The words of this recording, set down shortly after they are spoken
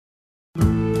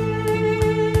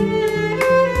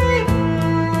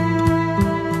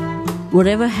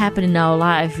whatever happened in our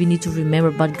life, we need to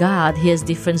remember, but God, He has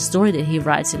different story that He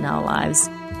writes in our lives,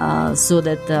 so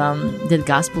that the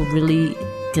gospel really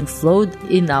can flow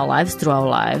in our lives, through our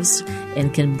lives,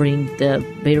 and can bring the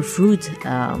better fruit.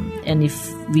 And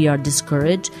if we are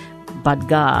discouraged, but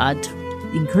God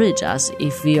encourage us.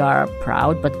 If we are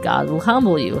proud, but God will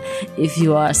humble you. If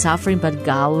you are suffering, but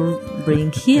God will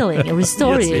bring healing and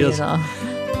restore you. Yes. You know.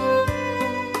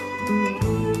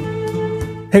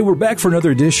 Hey, we're back for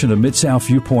another edition of Mid-South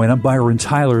Viewpoint. I'm Byron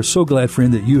Tyler. So glad,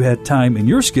 friend, that you had time in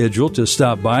your schedule to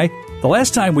stop by. The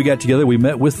last time we got together, we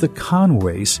met with the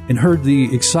Conways and heard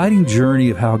the exciting journey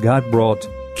of how God brought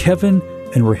Kevin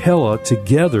and Rahela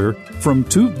together from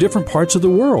two different parts of the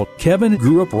world. Kevin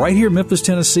grew up right here in Memphis,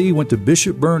 Tennessee, went to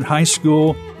Bishop Byrne High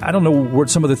School. I don't know what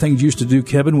some of the things you used to do,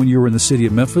 Kevin, when you were in the city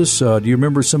of Memphis. Do you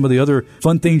remember some of the other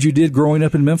fun things you did growing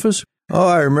up in Memphis? Oh,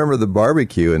 I remember the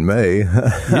barbecue in May.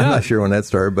 I'm not sure when that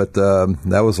started, but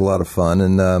that was a lot of fun.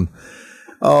 And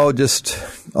just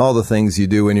all the things you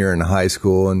do when you're in high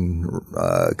school and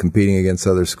competing against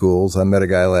other schools. I met a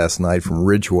guy last night from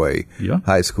Ridgeway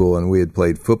High School, and we had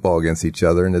played football against each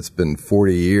other, and it's been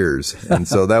 40 years. And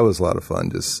so that was a lot of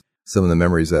fun, just some of the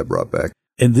memories that brought back.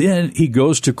 And then he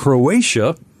goes to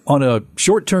Croatia on a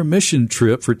short-term mission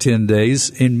trip for 10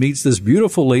 days and meets this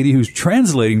beautiful lady who's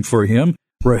translating for him.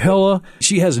 Rahela,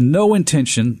 she has no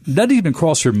intention, doesn't even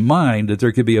cross her mind that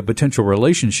there could be a potential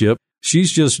relationship.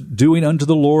 She's just doing unto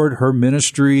the Lord her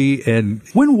ministry. And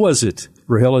when was it,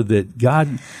 Rahela, that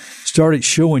God started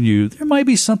showing you there might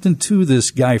be something to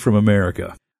this guy from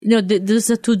America? You know,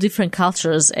 those are two different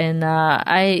cultures, and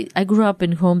I grew up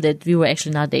in a home that we were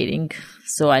actually not dating,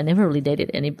 so I never really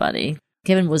dated anybody.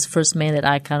 Kevin was the first man that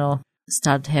I kind of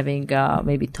started having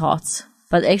maybe thoughts.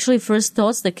 But actually, first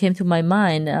thoughts that came to my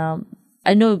mind,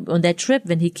 I know on that trip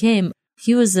when he came,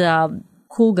 he was a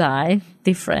cool guy,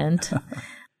 different.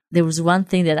 There was one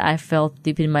thing that I felt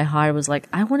deep in my heart was like,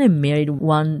 I want to marry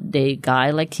one day guy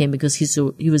like him because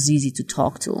he was easy to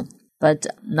talk to. But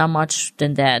not much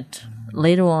than that.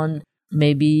 Later on,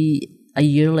 maybe a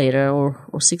year later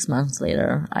or 6 months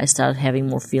later, I started having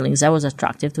more feelings. I was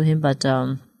attractive to him, but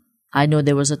I know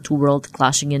there was a two world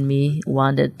clashing in me.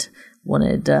 One that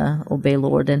wanted to obey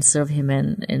Lord and serve Him,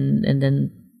 and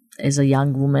then as a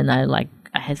young woman, I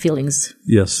had feelings.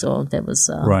 Yes. So that was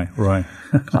right.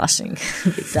 clashing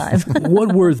big time.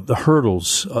 What were the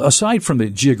hurdles, aside from the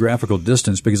geographical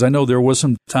distance, because I know there was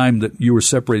some time that you were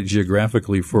separated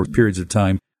geographically for periods of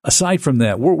time. Aside from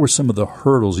that, what were some of the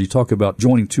hurdles? You talk about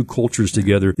joining two cultures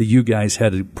together that you guys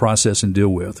had to process and deal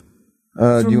with.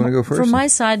 Do you want to go first? From my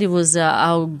side, it was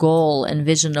our goal and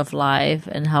vision of life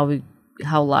and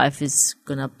how life is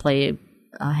going to play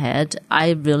ahead.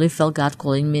 I really felt God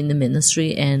calling me in the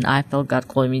ministry, and I felt God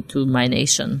calling me to my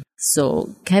nation.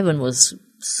 So Kevin was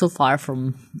so far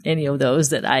from any of those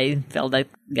that I felt that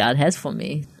God has for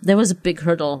me. There was a big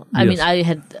hurdle. I mean, I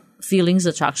had feelings,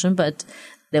 attraction, but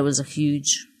there was a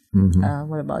huge...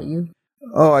 what about you?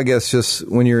 Oh, I guess just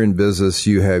when you're in business,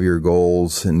 you have your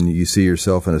goals and you see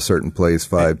yourself in a certain place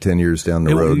 5-10 years down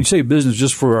the road. When you say business,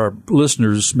 just for our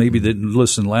listeners, maybe that didn't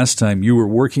listen last time, you were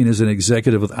working as an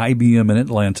executive with IBM in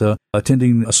Atlanta,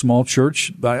 attending a small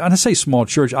church. I say small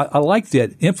church. I like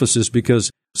that emphasis because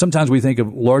sometimes we think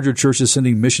of larger churches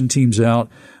sending mission teams out,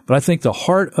 but I think the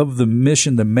heart of the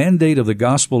mission, the mandate of the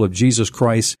gospel of Jesus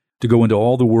Christ to go into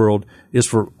all the world is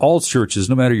for all churches,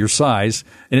 no matter your size,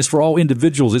 and it's for all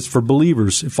individuals. It's for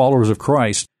believers, followers of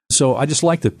Christ. So I just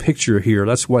like the picture here.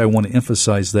 That's why I want to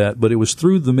emphasize that. But it was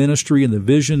through the ministry and the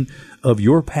vision of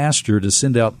your pastor to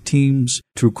send out teams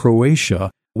to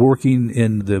Croatia, working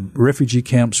in the refugee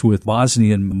camps with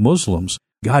Bosnian Muslims.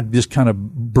 God just kind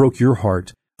of broke your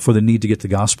heart for the need to get the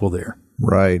gospel there.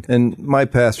 Right. And my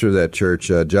pastor of that church,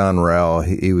 John Rao,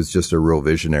 he was just a real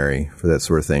visionary for that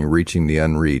sort of thing, reaching the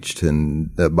unreached.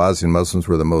 And the Bosnian Muslims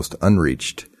were the most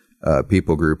unreached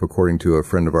people group, according to a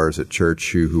friend of ours at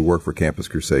church who worked for Campus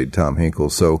Crusade, Tom Hinkle.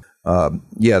 So,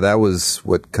 that was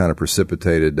what kind of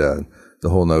precipitated the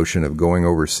whole notion of going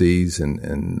overseas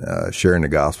and sharing the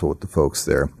gospel with the folks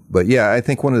there. But I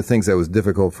think one of the things that was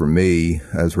difficult for me,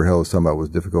 as Rahel was talking about, was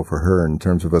difficult for her in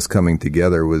terms of us coming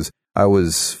together was I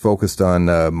was focused on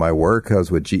my work. I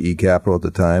was with GE Capital at the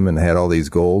time and had all these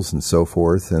goals and so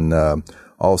forth. And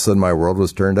all of a sudden my world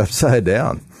was turned upside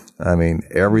down. I mean,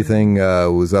 everything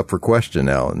was up for question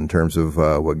now in terms of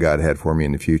what God had for me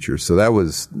in the future. So that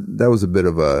was a bit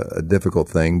of a difficult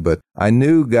thing. But I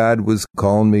knew God was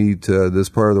calling me to this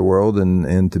part of the world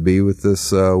and to be with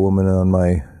this woman on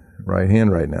my right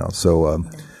hand right now. So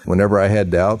whenever I had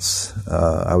doubts,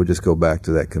 I would just go back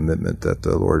to that commitment that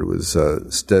the Lord was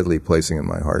steadily placing in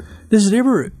my heart. Does it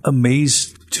ever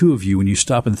amaze two of you, when you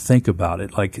stop and think about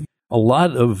it, like a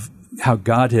lot of how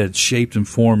God had shaped and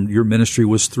formed your ministry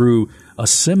was through a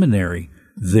seminary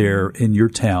there in your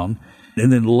town.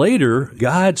 And then later,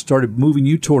 God started moving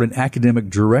you toward an academic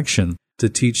direction to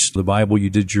teach the Bible. You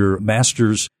did your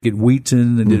master's at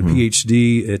Wheaton and did a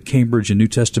PhD at Cambridge in New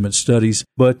Testament studies.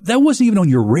 But that wasn't even on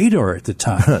your radar at the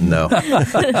time. No.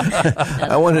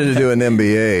 I wanted to do an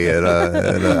MBA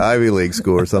at an Ivy League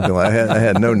school or something. I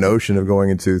had no notion of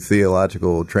going into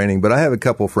theological training. But I have a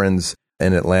couple friends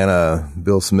in Atlanta,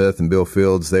 Bill Smith and Bill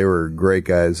Fields. They were great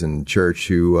guys in church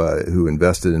who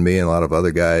invested in me, and a lot of other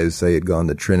guys. They had gone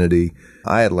to Trinity.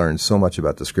 I had learned so much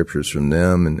about the scriptures from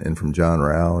them and from John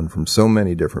Rao and from so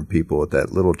many different people at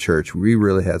that little church. We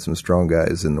really had some strong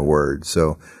guys in the Word.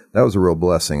 So that was a real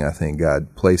blessing. I think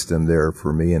God placed them there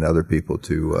for me and other people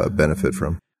to benefit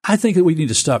from. I think that we need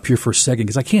to stop here for a second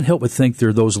because I can't help but think there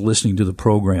are those listening to the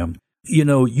program. You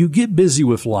know, you get busy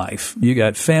with life. You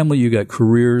got family, you got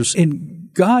careers,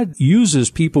 and God uses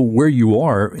people where you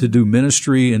are to do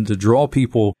ministry and to draw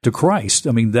people to Christ.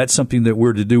 I mean, that's something that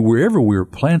we're to do wherever we're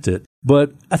planted.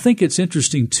 But I think it's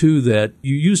interesting, too, that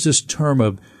you use this term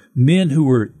of men who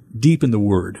were deep in the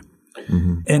Word.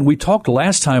 Mm-hmm. And we talked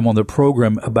last time on the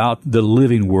program about the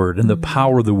living Word and the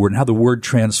power of the Word and how the Word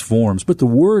transforms. But the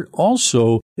Word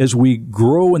also, as we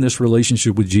grow in this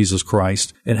relationship with Jesus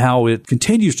Christ and how it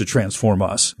continues to transform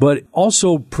us, but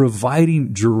also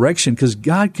providing direction because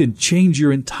God can change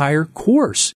your entire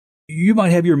course. You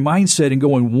might have your mindset and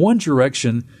go in one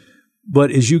direction,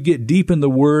 but as you get deep in the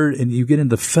Word and you get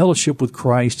into fellowship with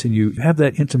Christ and you have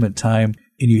that intimate time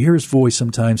and you hear His voice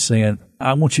sometimes saying,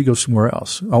 I want you to go somewhere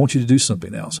else. I want you to do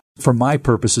something else. For my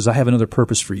purposes, I have another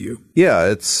purpose for you. Yeah,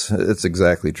 it's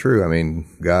exactly true. I mean,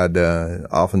 God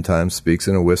oftentimes speaks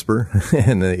in a whisper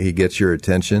and He gets your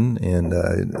attention. And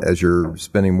as you're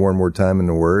spending more and more time in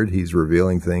the Word, He's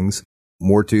revealing things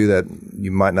more to you that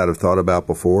you might not have thought about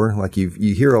before. Like you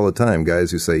hear all the time guys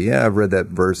who say, yeah, I've read that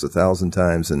verse 1,000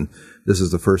 times and this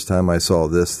is the first time I saw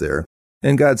this there.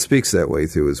 And God speaks that way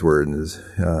through His Word,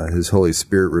 and His Holy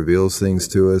Spirit reveals things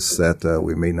to us that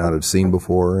we may not have seen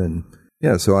before. And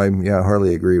so I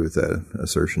hardly agree with that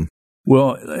assertion.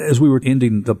 Well, as we were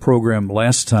ending the program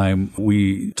last time,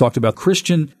 we talked about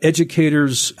Christian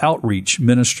Educators Outreach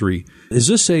Ministry. Is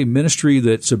this a ministry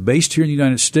that's based here in the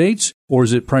United States, or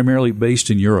is it primarily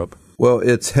based in Europe? Well,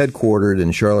 it's headquartered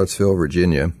in Charlottesville,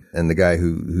 Virginia, and the guy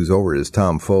who's over it is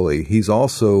Tom Foley. He's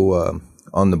also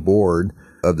on the board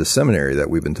of the seminary that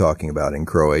we've been talking about in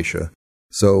Croatia.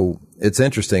 So it's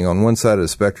interesting. On one side of the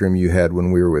spectrum, you had,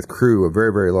 when we were with Cru, a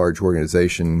very, very large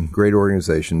organization, great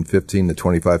organization, 15 to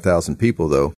 25,000 people,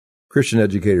 though. Christian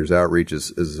Educators Outreach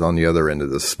is on the other end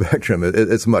of the spectrum.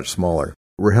 It's much smaller.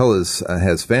 Rahel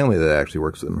has family that actually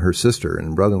works with them. Her sister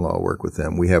and brother-in-law work with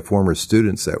them. We have former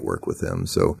students that work with them.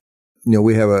 So,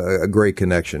 we have a great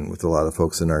connection with a lot of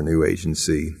folks in our new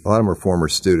agency. A lot of them are former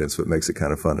students, what makes it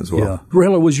kind of fun as well. Yeah.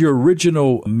 Rahel, was your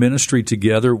original ministry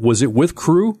together, was it with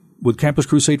Cru, with Campus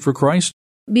Crusade for Christ?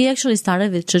 We actually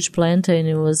started with Church Plant, and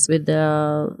it was with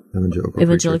the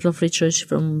Evangelical Free Church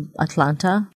from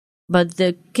Atlanta. But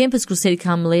the Campus Crusade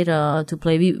came later to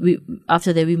play. We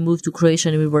after that we moved to Croatia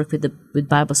and we worked with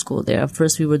Bible school there.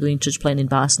 First we were doing Church Plant in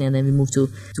Bosnia, and then we moved to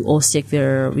Osijek,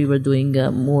 where we were doing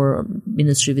more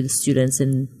ministry with the students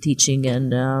and teaching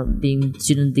and being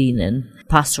student dean and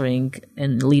pastoring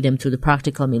and lead them through the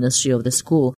practical ministry of the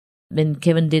school. When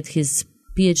Kevin did his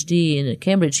PhD in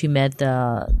Cambridge, he met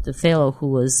the fellow who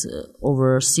was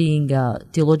overseeing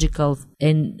theological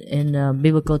and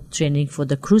biblical training for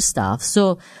the Cru staff.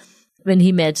 So when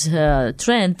he met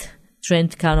Trent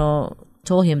kind of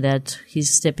told him that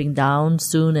he's stepping down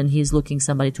soon and he's looking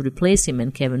somebody to replace him,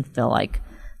 and Kevin felt like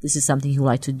this is something he would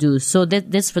like to do. So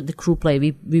that's what the Cru play.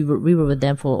 We were with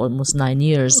them for almost 9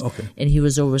 years, okay. And he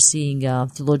was overseeing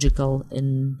theological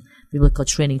and biblical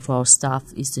training for our staff,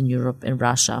 Eastern Europe and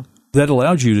Russia. That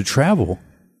allowed you to travel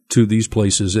to these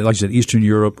places, like I said, Eastern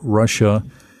Europe, Russia.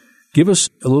 Give us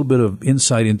a little bit of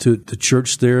insight into the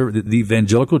church there, the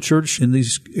evangelical church in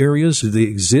these areas. Do they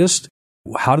exist?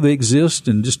 How do they exist?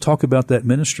 And just talk about that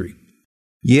ministry.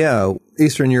 Yeah,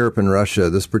 Eastern Europe and Russia,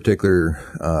 this particular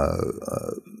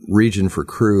region for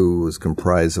Cru was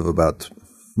comprised of about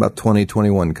 20,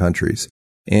 21 countries.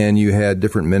 And you had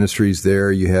different ministries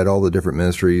there. You had all the different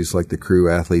ministries like the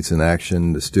Cru Athletes in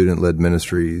Action, the student-led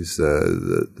ministries,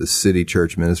 the city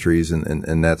church ministries,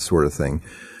 and that sort of thing.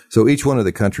 So each one of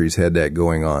the countries had that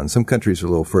going on. Some countries are a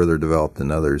little further developed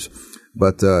than others.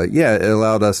 But, it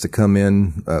allowed us to come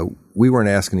in. We weren't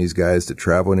asking these guys to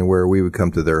travel anywhere. We would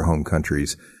come to their home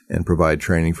countries and provide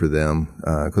training for them.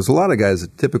 Because a lot of guys, a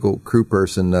typical Cru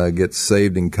person gets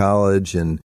saved in college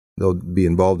and They'll be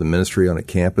involved in ministry on a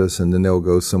campus, and then they'll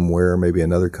go somewhere, maybe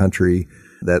another country,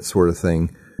 that sort of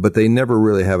thing. But they never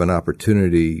really have an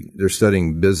opportunity. They're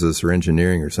studying business or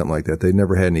engineering or something like that. They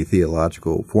never had any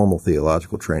formal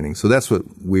theological training. So that's what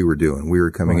we were doing. We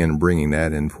were coming in and bringing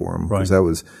that in for them. Because that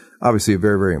was obviously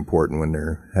very, very important when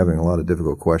they're having a lot of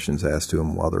difficult questions asked to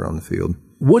them while they're on the field.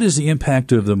 What is the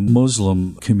impact of the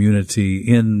Muslim community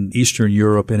in Eastern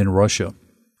Europe and in Russia?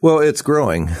 Well, it's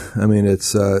growing. I mean,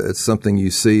 it's something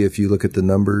you see if you look at the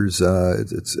numbers.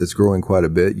 It's growing quite a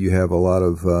bit. You have a lot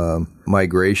of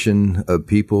migration of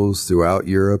peoples throughout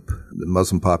Europe. The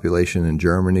Muslim population in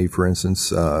Germany, for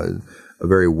instance, a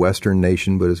very Western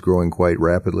nation, but is growing quite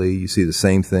rapidly. You see the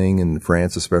same thing in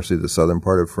France, especially the southern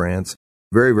part of France.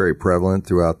 Very, very prevalent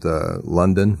throughout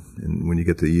London, and when you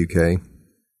get to the UK.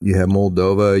 You have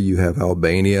Moldova, you have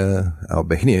Albania.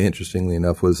 Albania, interestingly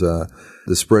enough, was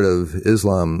the spread of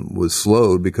Islam was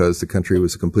slowed because the country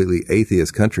was a completely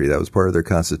atheist country. That was part of their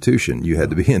constitution. You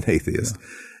had to be an atheist.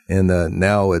 Yeah. And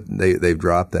now they've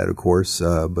dropped that, of course,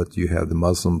 but you have the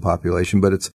Muslim population.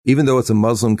 But even though it's a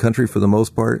Muslim country for the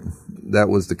most part, that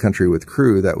was the country with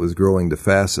Cru that was growing the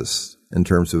fastest in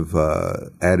terms of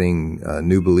adding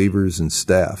new believers and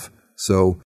staff.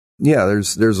 So, yeah,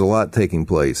 there's a lot taking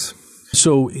place.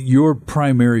 So your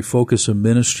primary focus of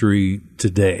ministry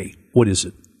today, what is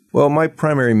it? Well, my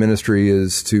primary ministry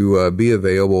is to be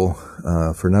available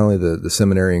for not only the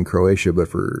seminary in Croatia, but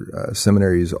for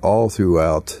seminaries all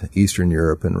throughout Eastern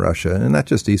Europe and Russia, and not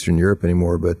just Eastern Europe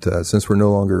anymore, but since we're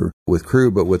no longer with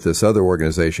Cru, but with this other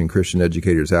organization, Christian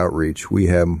Educators Outreach, we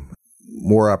have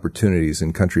more opportunities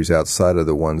in countries outside of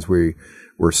the ones we're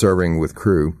serving with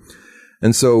Cru.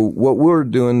 And so what we're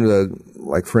doing,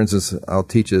 like, for instance, I'll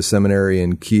teach a seminary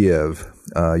in Kiev,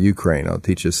 Ukraine. I'll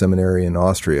teach a seminary in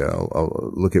Austria.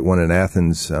 I'll look at one in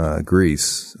Athens,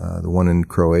 Greece, the one in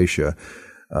Croatia,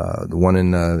 the one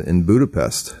in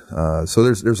Budapest. So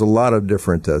there's a lot of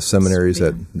different seminaries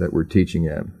that we're teaching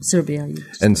at. Serbia.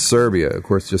 And Serbia, of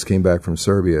course, just came back from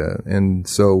Serbia. And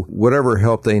so whatever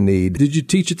help they need. Did you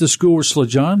teach at the school where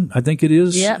Slajan, I think it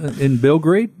is, in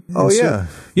Belgrade? Oh, yeah.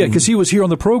 Yeah, because he was here on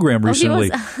the program recently.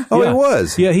 He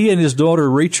was? Yeah, he and his daughter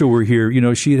Rachel were here. You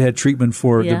know, she had had treatment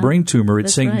for the brain tumor at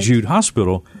St. Jude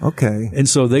Hospital. Okay. And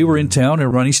so they were in town,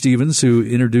 and Ronnie Stevens, who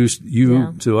introduced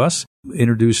you to us,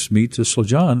 introduced me to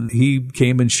Slajan. He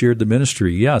came and shared the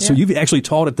ministry. Yeah, so you've actually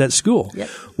taught at that school. Yep.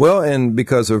 Well, and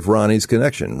because of Ronnie's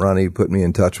connection, Ronnie put me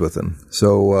in touch with him.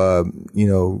 So,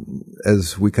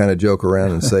 as we kind of joke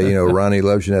around and say, Ronnie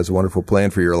loves you and has a wonderful plan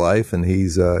for your life, and he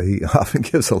often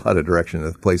gives a lot of direction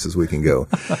of places we can go.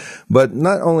 But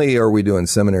not only are we doing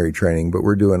seminary training, but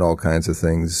we're doing all kinds of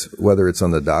things, whether it's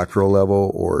on the doctoral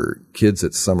level or kids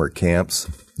at summer camps.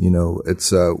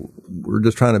 We're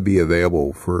just trying to be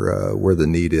available for where the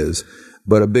need is.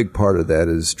 But a big part of that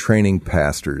is training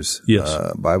pastors,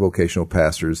 bivocational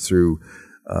pastors through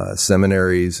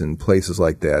seminaries and places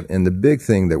like that. And the big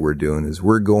thing that we're doing is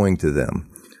we're going to them.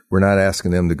 We're not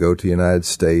asking them to go to the United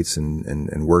States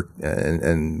and work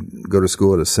and go to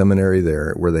school at a seminary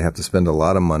there where they have to spend a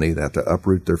lot of money. They have to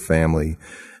uproot their family.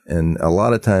 And a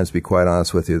lot of times, to be quite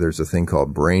honest with you, there's a thing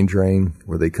called brain drain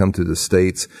where they come to the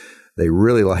States. They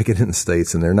really like it in the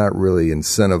States, and they're not really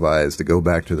incentivized to go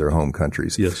back to their home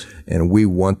countries. Yes. And we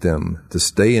want them to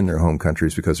stay in their home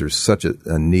countries because there's such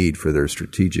a need for their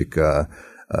strategic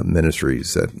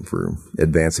ministries for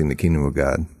advancing the kingdom of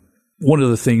God. One of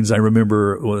the things I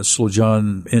remember was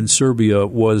Slajan in Serbia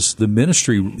was the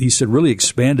ministry, he said, really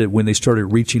expanded when they started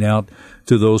reaching out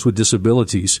to those with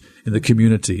disabilities in the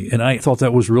community. And I thought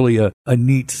that was really a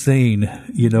neat thing,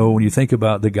 when you think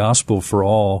about the gospel for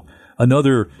all.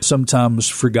 Another sometimes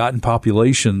forgotten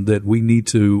population that we need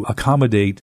to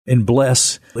accommodate and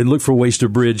bless and look for ways to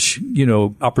bridge,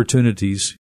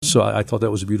 opportunities. So I thought that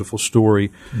was a beautiful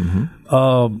story.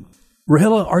 Mm-hmm.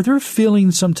 Rahela, are there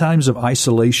feelings sometimes of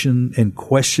isolation and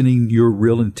questioning your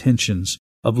real intentions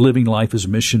of living life as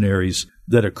missionaries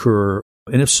that occur?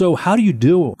 And if so, how do you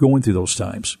deal going through those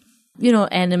times?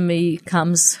 Enemy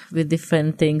comes with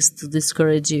different things to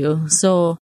discourage you.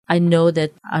 So I know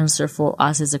that answer for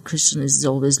us as a Christian is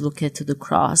always look at to the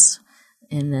cross,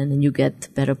 and then you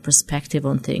get better perspective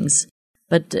on things.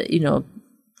 But,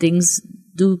 things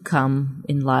do come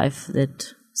in life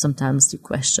that sometimes you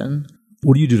question.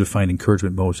 What do you do to find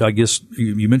encouragement most? I guess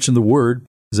you mentioned the word.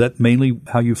 Is that mainly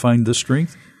how you find the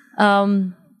strength?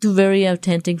 To very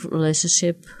authentic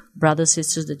relationship, brothers,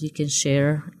 sisters, that you can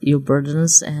share your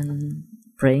burdens and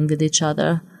praying with each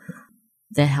other.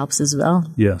 That helps as well.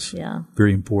 Yes. Yeah.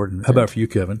 Very important. How about for you,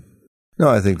 Kevin? No,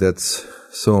 I think that's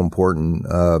so important.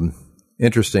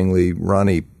 Interestingly,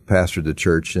 Ronnie pastored the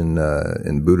church in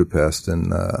Budapest,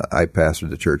 and I pastored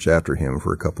the church after him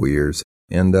for a couple of years.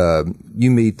 And you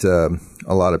meet a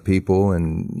lot of people,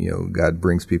 and God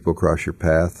brings people across your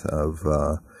path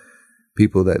of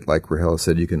people that, like Rahel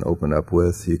said, you can open up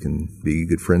with, you can be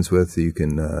good friends with, you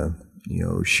can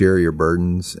share your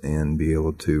burdens and be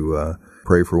able to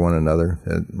pray for one another.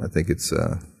 And I think it's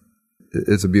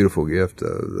a beautiful gift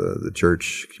the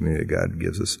church community God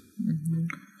gives us. Mm-hmm.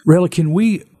 Rahel, can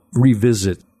we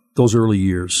revisit those early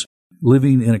years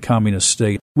living in a communist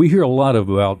state? We hear a lot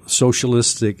about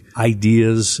socialistic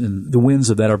ideas, and the winds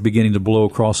of that are beginning to blow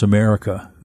across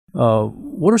America.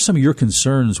 What are some of your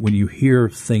concerns when you hear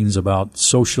things about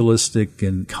socialistic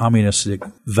and communistic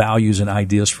values and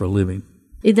ideas for living?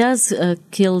 It does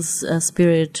kills a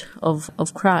spirit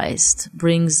of Christ,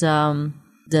 brings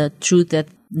the truth that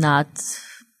not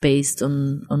based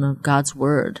on God's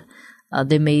word.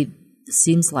 They may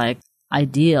seems like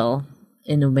ideal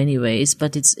in many ways,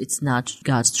 but it's not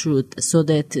God's truth. So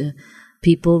that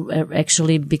people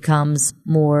actually becomes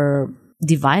more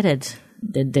divided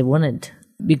than they wanted.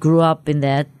 We grew up in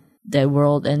that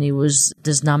world, and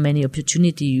there's not many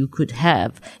opportunity you could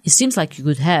have. It seems like you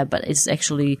could have, but it's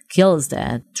actually kills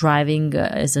that thriving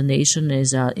as a nation,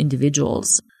 as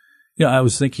individuals. Yeah, I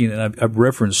was thinking, and I've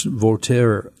referenced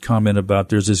Voltaire's comment about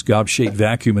there's this God-shaped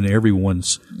vacuum in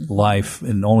everyone's life,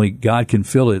 and only God can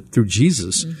fill it through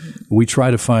Jesus. Mm-hmm. We try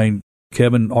to find,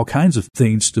 Kevin, all kinds of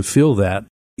things to fill that,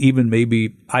 even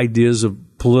maybe ideas of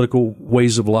political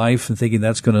ways of life, and thinking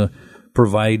that's going to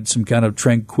provide some kind of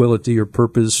tranquility or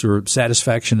purpose or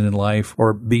satisfaction in life,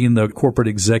 or being the corporate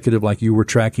executive like you were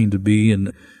tracking to be,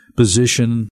 in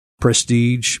position,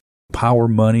 prestige, power,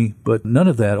 money, but none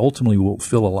of that ultimately will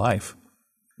fill a life.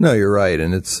 No, you're right.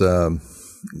 And it's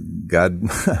God.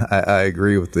 I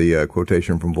agree with the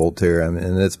quotation from Voltaire.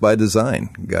 And it's by design.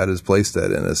 God has placed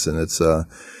that in us, and it's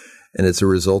a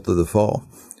result of the fall.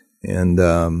 And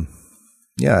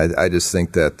I just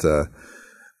think that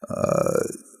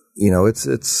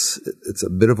it's a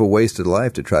bit of a wasted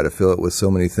life to try to fill it with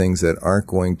so many things that aren't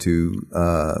going to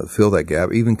fill that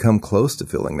gap, even come close to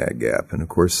filling that gap. And of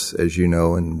course, as you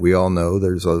know, and we all know,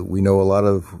 we know a lot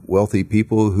of wealthy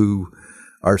people who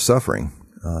are suffering.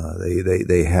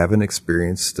 They haven't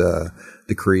experienced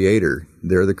the Creator.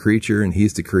 They're the creature, and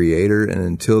He's the Creator. And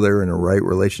until they're in a right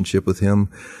relationship with Him,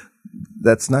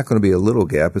 that's not going to be a little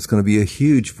gap. It's going to be a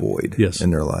huge void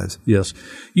in their lives. Yes.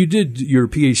 You did your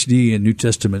PhD in New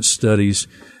Testament studies,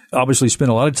 obviously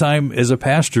spent a lot of time as a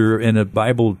pastor and a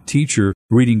Bible teacher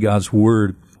reading God's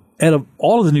Word. Out of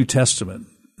all of the New Testament,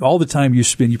 all the time you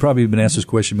spend, you probably have been asked this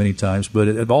question many times, but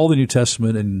of all the New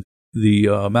Testament and the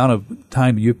amount of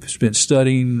time you've spent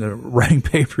studying, writing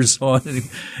papers on,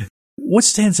 what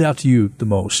stands out to you the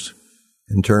most?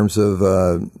 In terms of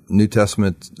New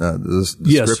Testament, the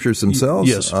scriptures themselves?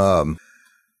 Yes.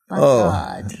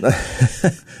 God.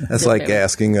 That's like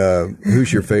asking,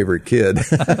 who's your favorite kid?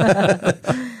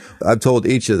 I've told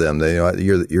each of them,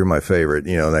 you're my favorite,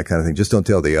 that kind of thing. Just don't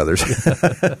tell the others.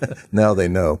 Now they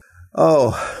know.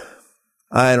 Oh,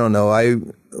 I don't know.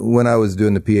 When I was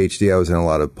doing the PhD, I was in a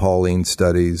lot of Pauline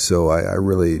studies, so I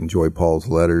really enjoy Paul's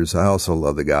letters. I also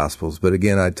love the Gospels. But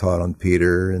again, I taught on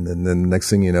Peter, and then the next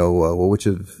thing you know, which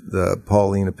of the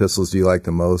Pauline epistles do you like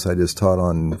the most? I just taught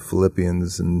on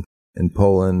Philippians and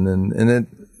Poland, and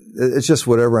it's just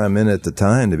whatever I'm in at the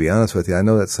time, to be honest with you. I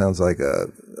know that sounds like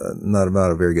not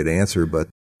a very good answer, but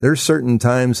there's certain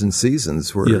times and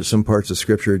seasons where some parts of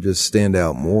Scripture just stand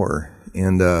out more.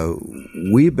 And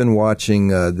we've been watching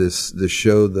this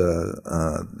show,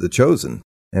 The Chosen,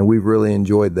 and we've really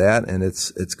enjoyed that. And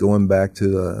it's going back to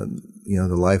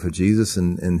the life of Jesus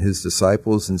and his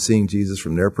disciples, and seeing Jesus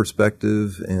from their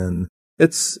perspective. And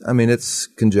it's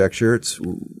conjecture.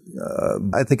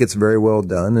 I think it's very well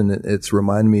done, and it's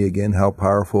reminded me again how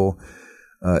powerful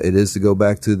it is to go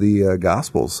back to the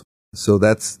Gospels. So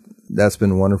that's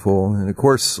been wonderful. And of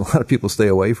course, a lot of people stay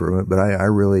away from it, but I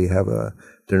really have a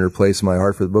tender place in my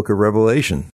heart for the book of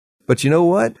Revelation. But you know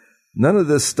what? None of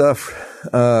this stuff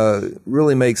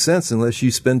really makes sense unless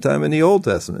you spend time in the Old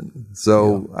Testament.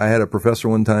 So I had a professor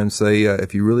one time say,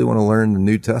 if you really want to learn the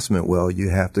New Testament well, you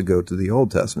have to go to the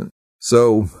Old Testament.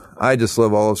 So I just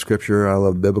love all of Scripture. I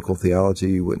love biblical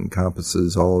theology, what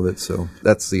encompasses all of it. So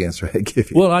that's the answer I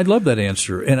give you. Well, I love that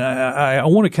answer. And I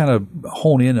want to kind of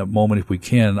hone in a moment if we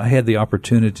can. I had the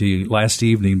opportunity last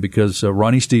evening because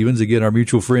Ronnie Stevens, again, our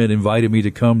mutual friend, invited me to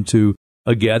come to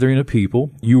a gathering of people.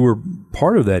 You were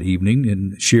part of that evening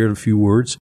and shared a few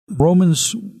words.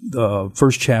 Romans,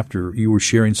 first chapter, you were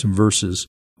sharing some verses.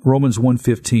 Romans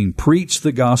 1:15, preach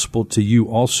the gospel to you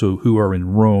also who are in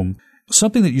Rome.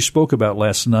 something that you spoke about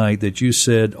last night that you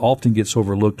said often gets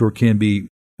overlooked or can be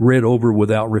read over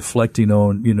without reflecting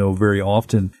on, very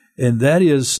often, and that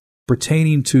is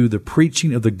pertaining to the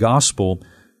preaching of the gospel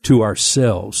to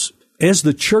ourselves as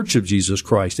the church of Jesus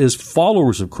Christ, as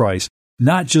followers of Christ,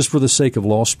 not just for the sake of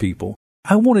lost people.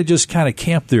 I want to just kind of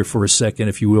camp there for a second,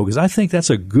 if you will, because I think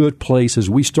that's a good place as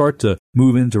we start to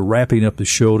move into wrapping up the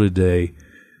show today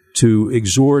to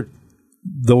exhort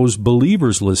those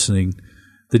believers listening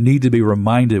that need to be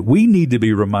reminded. We need to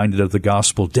be reminded of the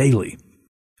gospel daily.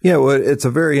 Yeah, well, it's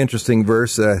a very interesting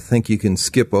verse that I think you can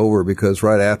skip over because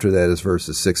right after that is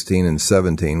verses 16 and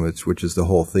 17, which is the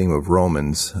whole theme of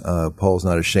Romans. Paul's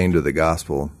not ashamed of the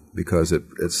gospel because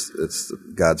it's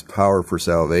God's power for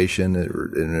salvation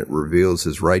and it reveals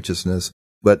His righteousness.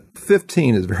 But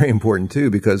 15 is very important too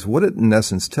because what it in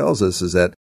essence tells us is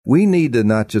that we need to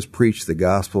not just preach the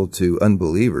gospel to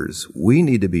unbelievers. We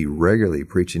need to be regularly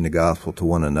preaching the gospel to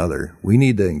one another. We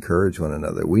need to encourage one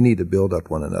another. We need to build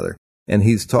up one another. And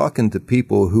he's talking to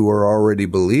people who are already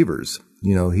believers.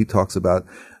 He talks about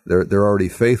they're already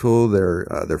faithful.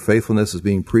 Their faithfulness is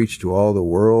being preached to all the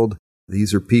world.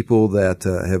 These are people that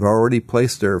have already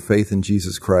placed their faith in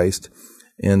Jesus Christ,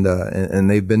 and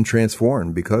they've been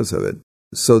transformed because of it.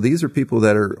 So these are people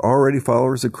that are already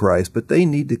followers of Christ, but they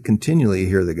need to continually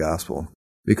hear the gospel.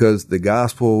 Because the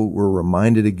gospel, we're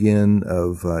reminded again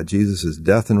of Jesus'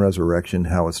 death and resurrection,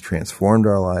 how it's transformed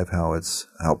our life,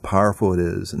 how powerful it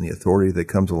is, and the authority that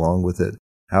comes along with it,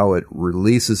 how it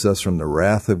releases us from the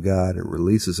wrath of God, it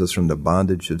releases us from the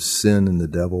bondage of sin and the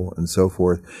devil, and so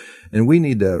forth. And we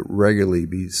need to regularly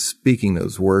be speaking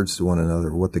those words to one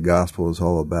another, what the gospel is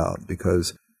all about,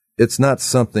 because it's not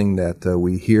something that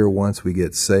we hear once we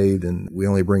get saved and we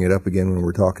only bring it up again when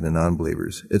we're talking to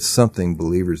non-believers. It's something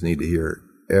believers need to hear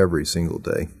every single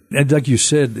day. And like you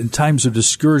said, in times of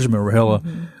discouragement,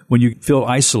 Rahela, when you feel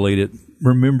isolated,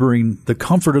 remembering the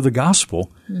comfort of the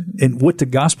gospel and what the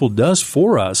gospel does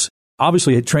for us.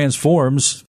 Obviously, it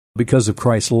transforms because of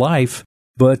Christ's life,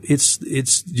 but it's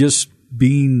just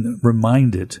being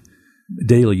reminded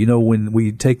daily. When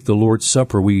we take the Lord's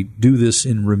Supper, we do this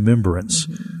in remembrance,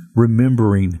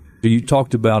 remembering. You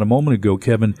talked about a moment ago,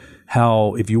 Kevin,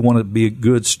 how if you want to be a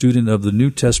good student of the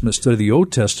New Testament, study the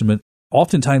Old Testament.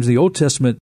 Oftentimes, the Old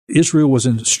Testament, Israel was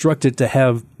instructed to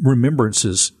have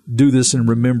remembrances. Do this in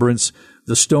remembrance,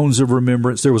 the stones of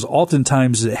remembrance. There was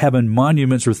oftentimes having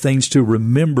monuments or things to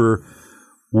remember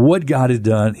what God had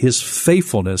done, His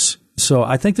faithfulness. So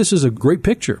I think this is a great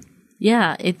picture.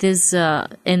 Yeah, it is.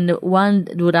 And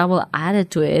what I will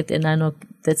add to it, and I know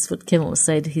that's what Kevin was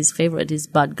saying, his favorite is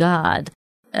 "but God."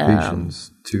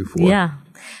 Ephesians 2:4. Yeah.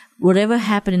 Whatever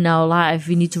happened in our life,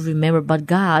 we need to remember, but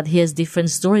God, He has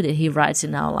different story that He writes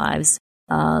in our lives,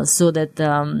 so that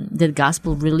the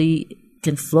gospel really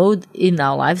can flow in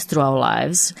our lives, through our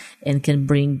lives, and can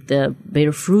bring the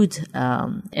better fruit.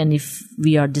 And if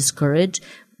we are discouraged,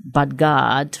 but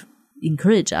God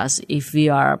encourage us. If we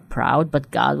are proud,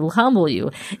 but God will humble you.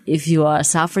 If you are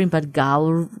suffering, but God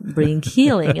will bring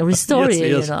healing and restore you.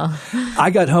 Yes.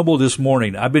 I got humbled this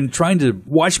morning. I've been trying to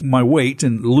watch my weight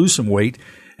and lose some weight.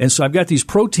 And so I've got these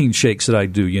protein shakes that I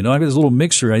do. I've got this little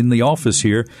mixer in the office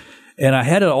here, and I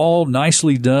had it all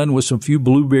nicely done with some few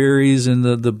blueberries, and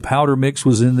the powder mix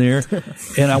was in there.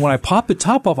 And when I popped the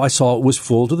top off, I saw it was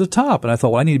full to the top. And I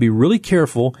thought, well, I need to be really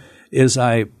careful as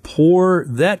I pour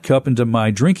that cup into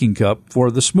my drinking cup for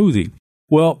the smoothie.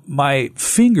 Well, my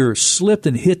finger slipped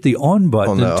and hit the on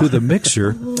button to the mixer.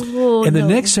 And the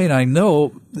next thing I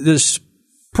know, this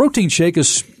protein shake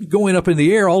is going up in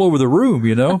the air all over the room,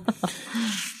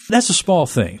 That's a small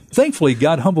thing. Thankfully,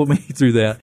 God humbled me through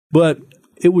that. But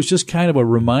it was just kind of a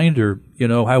reminder,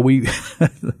 how we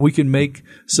can make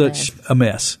such a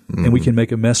mess. And we can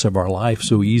make a mess of our life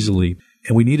so easily.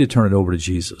 And we need to turn it over to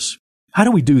Jesus. How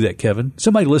do we do that, Kevin?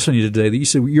 Somebody listening to you today, that you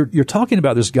said, you're talking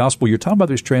about this gospel, you're talking about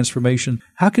this transformation.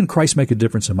 How can Christ make a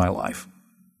difference in my life?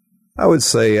 I would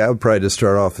probably just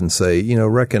start off and say,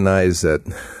 recognize that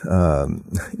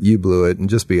you blew it and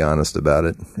just be honest about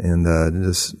it. And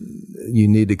you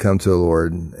need to come to the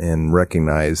Lord and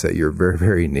recognize that you're very,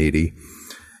 very needy.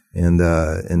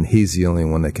 And He's the only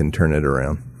one that can turn it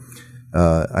around.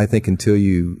 I think until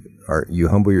you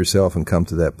humble yourself and come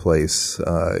to that place,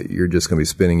 you're just going to be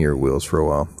spinning your wheels for a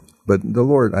while. But the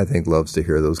Lord, I think, loves to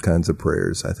hear those kinds of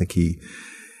prayers. I think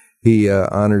He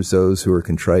honors those who are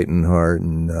contrite in heart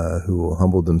and who will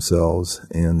humble themselves.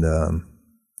 And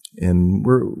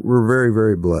we're very,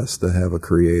 very blessed to have a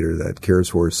Creator that cares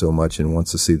for us so much and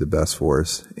wants to see the best for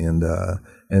us and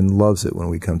loves it when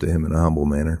we come to Him in a humble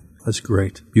manner. That's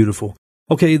great. Beautiful.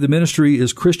 Okay, the ministry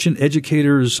is Christian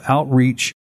Educators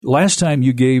Outreach. Last time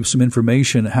you gave some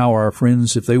information how our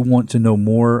friends, if they want to know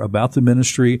more about the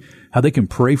ministry, how they can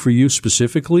pray for you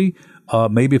specifically,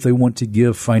 maybe if they want to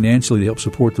give financially to help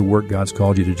support the work God's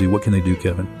called you to do, what can they do,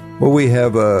 Kevin? Well, we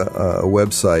have a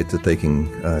website that they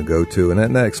can go to,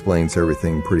 and that explains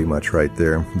everything pretty much right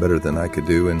there, better than I could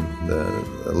do in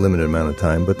a limited amount of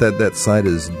time. But that site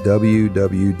is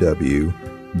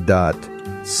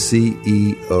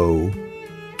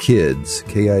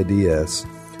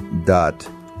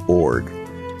www.ceokids.org.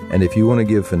 And if you want to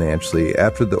give financially,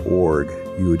 after the org,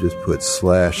 you would just put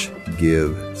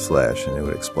 /give/ and it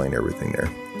would explain everything there.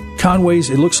 Conways,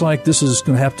 it looks like this is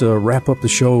going to have to wrap up the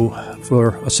show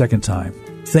for a second time.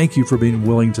 Thank you for being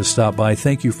willing to stop by.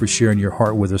 Thank you for sharing your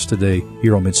heart with us today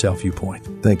here on Mid-South Viewpoint.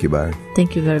 Thank you, Byron.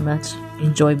 Thank you very much.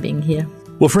 Enjoy being here.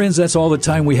 Well, friends, that's all the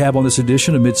time we have on this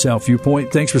edition of Mid-South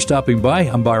Viewpoint. Thanks for stopping by.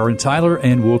 I'm Byron Tyler,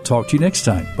 and we'll talk to you next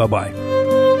time. Bye-bye.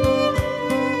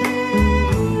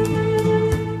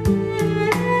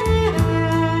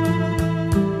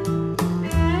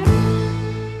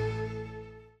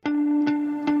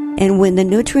 And when the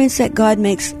nutrients that God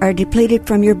makes are depleted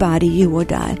from your body, you will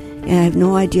die. And I have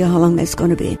no idea how long that's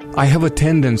going to be. I have a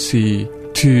tendency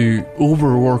to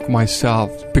overwork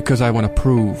myself because I want to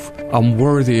prove I'm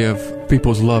worthy of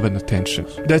people's love and attention.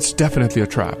 That's definitely a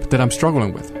trap that I'm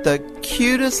struggling with. The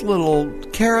cutest little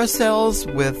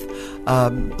carousels with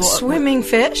swimming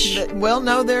fish. Well,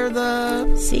 no, they're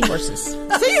the seahorses.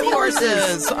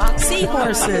 Seahorses.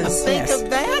 Seahorses. Think of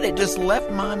that. It just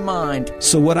left my mind.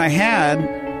 So what I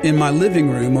had in my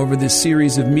living room over this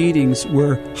series of meetings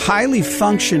were highly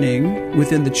functioning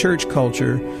within the church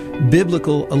culture,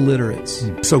 biblical illiterates.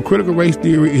 So critical race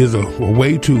theory is a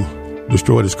way to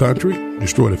destroy this country,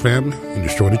 destroy the family, and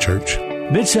destroy the church.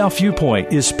 Mid-South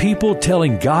Viewpoint is people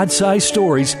telling God-sized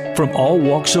stories from all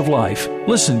walks of life.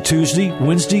 Listen Tuesday,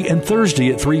 Wednesday, and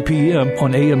Thursday at 3 p.m.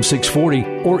 on AM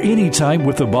 640 or anytime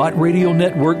with the Bott Radio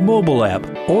Network mobile app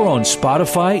or on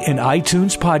Spotify and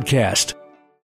iTunes podcast.